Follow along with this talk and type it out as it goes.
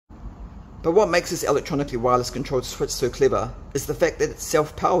But what makes this electronically wireless controlled switch so clever is the fact that it's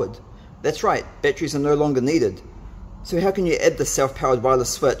self-powered. That's right, batteries are no longer needed. So how can you add this self-powered wireless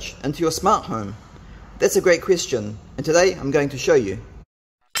switch into your smart home? That's a great question, and today I'm going to show you.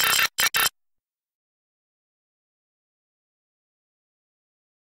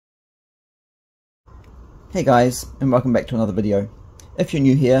 Hey guys, and welcome back to another video. If you're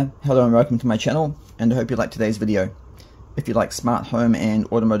new here, hello and welcome to my channel, and I hope you like today's video. If you like smart home and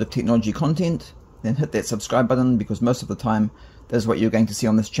automotive technology content, then hit that subscribe button because most of the time that is what you're going to see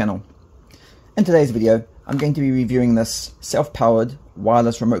on this channel. In today's video, I'm going to be reviewing this self-powered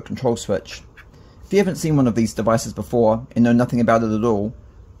wireless remote control switch. If you haven't seen one of these devices before and know nothing about it at all,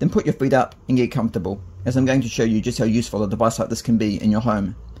 then put your feet up and get comfortable, as I'm going to show you just how useful a device like this can be in your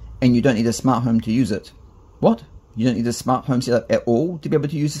home. And you don't need a smart home to use it. What? You don't need a smart home setup at all to be able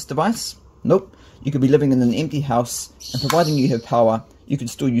to use this device? Nope. You could be living in an empty house, and providing you have power, you could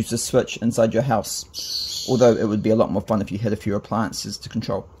still use this switch inside your house. Although it would be a lot more fun if you had a few appliances to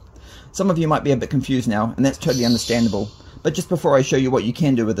control. Some of you might be a bit confused now, and that's totally understandable. But just before I show you what you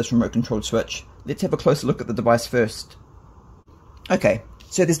can do with this remote controlled switch, let's have a closer look at the device first. Okay,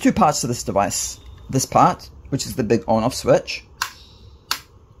 so there's two parts to this device. This part, which is the big on-off switch,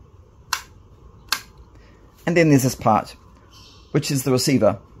 and then there's this part, which is the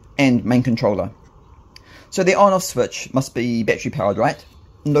receiver and main controller. So the on-off switch must be battery powered, right?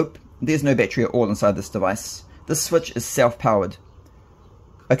 Nope, there's no battery at all inside this device. This switch is self-powered.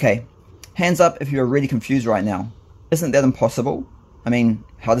 Okay, hands up if you're really confused right now. Isn't that impossible? I mean,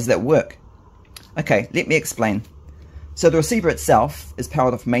 how does that work? Okay, let me explain. So the receiver itself is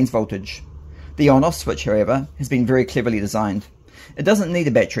powered off mains voltage. The on-off switch, however, has been very cleverly designed. It doesn't need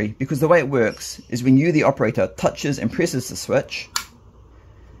a battery because the way it works is when you, the operator, touches and presses the switch,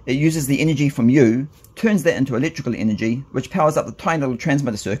 it uses the energy from you, turns that into electrical energy, which powers up the tiny little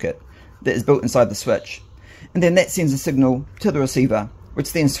transmitter circuit that is built inside the switch. And then that sends a signal to the receiver,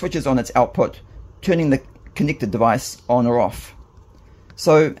 which then switches on its output, turning the connected device on or off.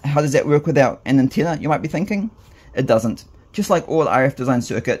 So how does that work without an antenna, you might be thinking? It doesn't. Just like all RF design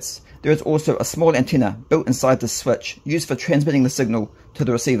circuits, there is also a small antenna built inside the switch used for transmitting the signal to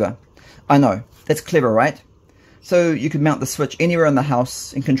the receiver. I know, that's clever, right? So you could mount the switch anywhere in the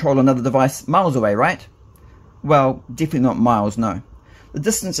house and control another device miles away, right? Well, definitely not miles, no. The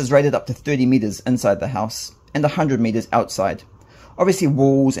distance is rated up to 30 meters inside the house and 100 meters outside. Obviously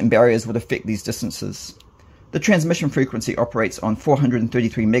walls and barriers would affect these distances. The transmission frequency operates on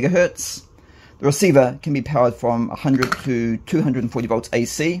 433 megahertz. The receiver can be powered from 100 to 240 volts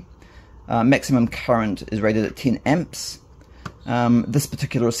AC. Maximum current is rated at 10 amps. This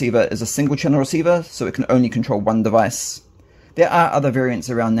particular receiver is a single channel receiver, so it can only control one device. There are other variants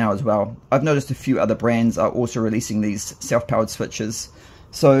around now as well. I've noticed a few other brands are also releasing these self-powered switches,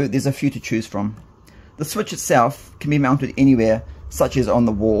 so there's a few to choose from. The switch itself can be mounted anywhere, such as on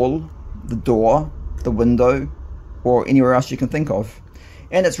the wall, the door, the window, or anywhere else you can think of.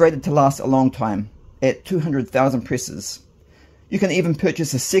 And it's rated to last a long time, at 200,000 presses. You can even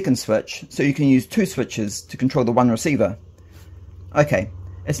purchase a second switch, so you can use two switches to control the one receiver. Okay,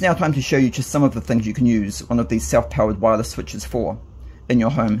 it's now time to show you just some of the things you can use one of these self-powered wireless switches for in your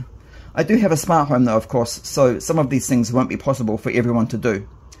home. I do have a smart home though, of course, so some of these things won't be possible for everyone to do.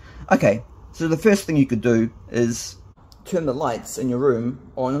 Okay, so the first thing you could do is turn the lights in your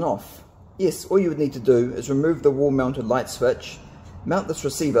room on and off. Yes, all you would need to do is remove the wall-mounted light switch, mount this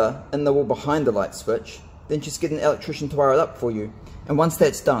receiver in the wall behind the light switch, then just get an electrician to wire it up for you. And once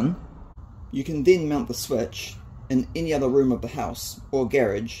that's done, you can then mount the switch in any other room of the house or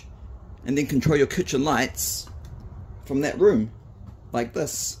garage, and then control your kitchen lights from that room, like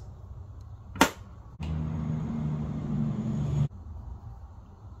this.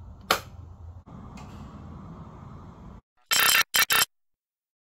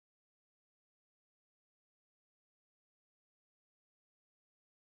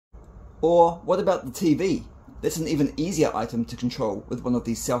 Or what about the TV? That's an even easier item to control with one of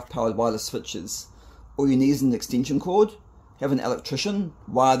these self-powered wireless switches. All you need is an extension cord, have an electrician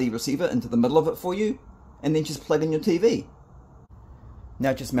wire the receiver into the middle of it for you, and then just plug in your TV.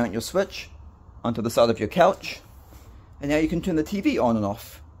 Now just mount your switch onto the side of your couch, and now you can turn the TV on and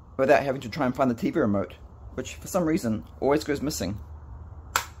off without having to try and find the TV remote, which for some reason always goes missing.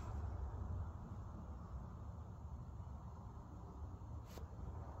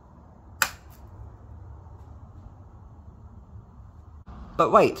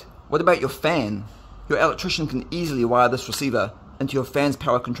 But wait, what about your fan? Your electrician can easily wire this receiver into your fan's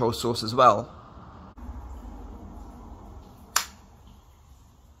power control source as well.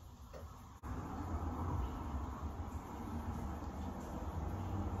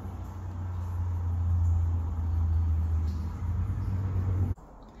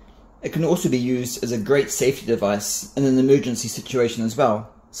 It can also be used as a great safety device in an emergency situation as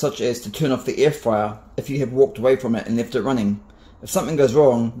well, such as to turn off the air fryer if you have walked away from it and left it running. If something goes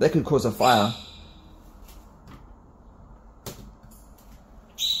wrong, that could cause a fire.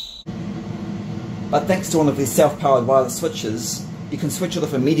 But thanks to one of these self-powered wireless switches, you can switch it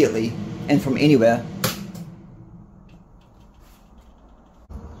off immediately and from anywhere.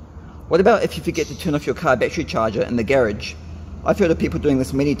 What about if you forget to turn off your car battery charger in the garage? I've heard of people doing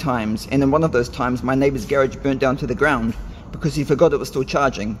this many times, and in one of those times my neighbour's garage burnt down to the ground because he forgot it was still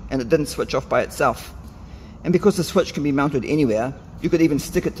charging and it didn't switch off by itself. And because the switch can be mounted anywhere, you could even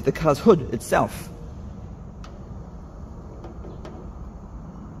stick it to the car's hood itself.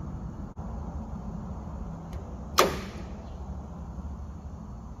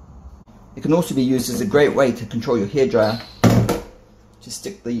 It can also be used as a great way to control your hairdryer. Just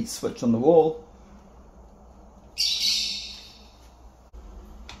stick the switch on the wall.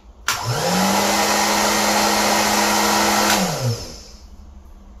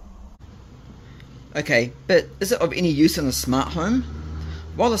 Okay, but is it of any use in a smart home?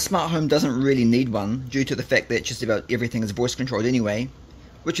 While a smart home doesn't really need one, due to the fact that just about everything is voice controlled anyway,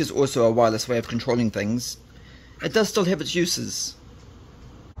 which is also a wireless way of controlling things, it does still have its uses.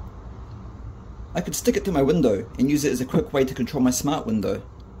 I could stick it to my window and use it as a quick way to control my smart window.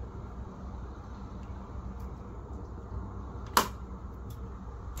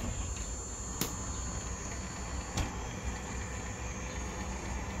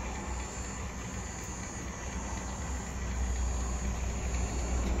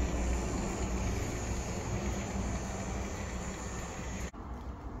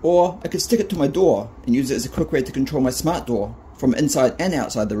 Or I could stick it to my door and use it as a quick way to control my smart door from inside and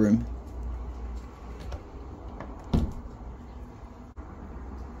outside the room.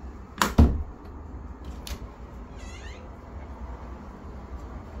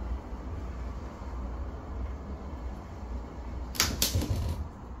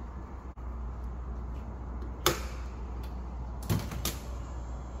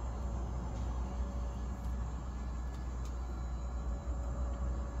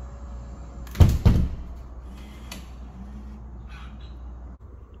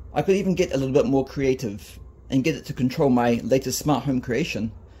 I could even get a little bit more creative and get it to control my latest smart home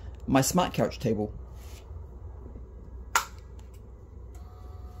creation, my smart couch table.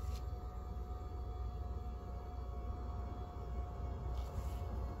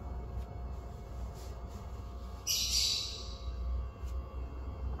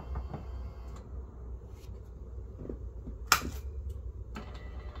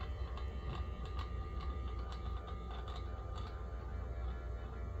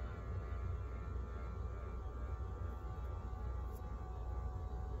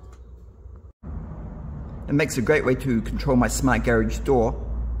 It makes a great way to control my smart garage door,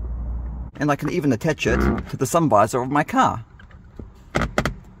 and I can even attach it to the sun visor of my car.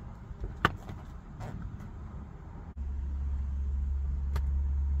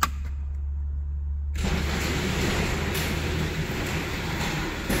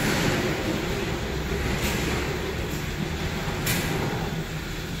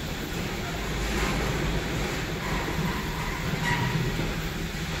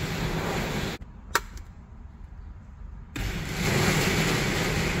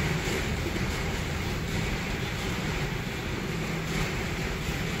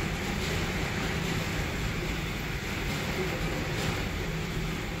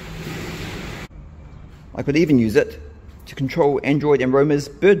 I could even use it to control Android and Roma's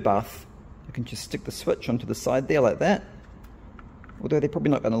bird bath. I can just stick the switch onto the side there like that, although they're probably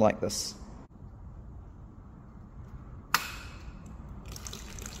not going to like this.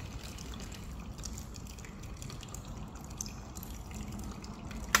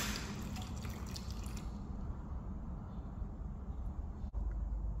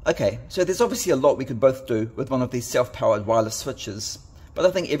 Okay, so there's obviously a lot we could both do with one of these self-powered wireless switches, but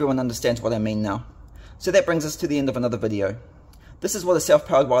I think everyone understands what I mean now. So that brings us to the end of another video. This is what a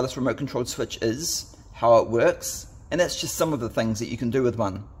self-powered wireless remote controlled switch is, how it works, and that's just some of the things that you can do with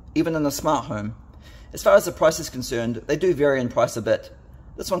one, even in a smart home. As far as the price is concerned, they do vary in price a bit.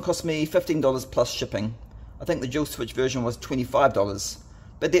 This one cost me $15 plus shipping. I think the dual switch version was $25,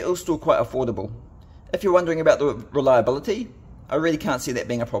 but they're all still quite affordable. If you're wondering about the reliability, I really can't see that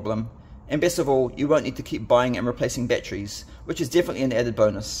being a problem. And best of all, you won't need to keep buying and replacing batteries, which is definitely an added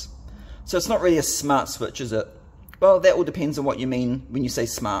bonus. So it's not really a smart switch, is it? Well, that all depends on what you mean when you say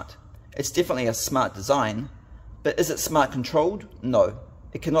smart. It's definitely a smart design, but is it smart controlled? No.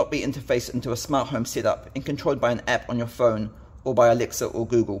 It cannot be interfaced into a smart home setup and controlled by an app on your phone or by Alexa or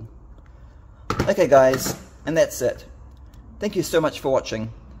Google. Okay guys, and that's it. Thank you so much for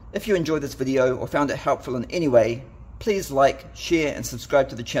watching. If you enjoyed this video or found it helpful in any way, please like, share and subscribe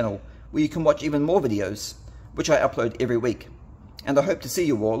to the channel where you can watch even more videos, which I upload every week. And I hope to see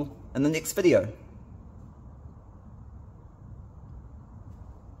you all in the next video.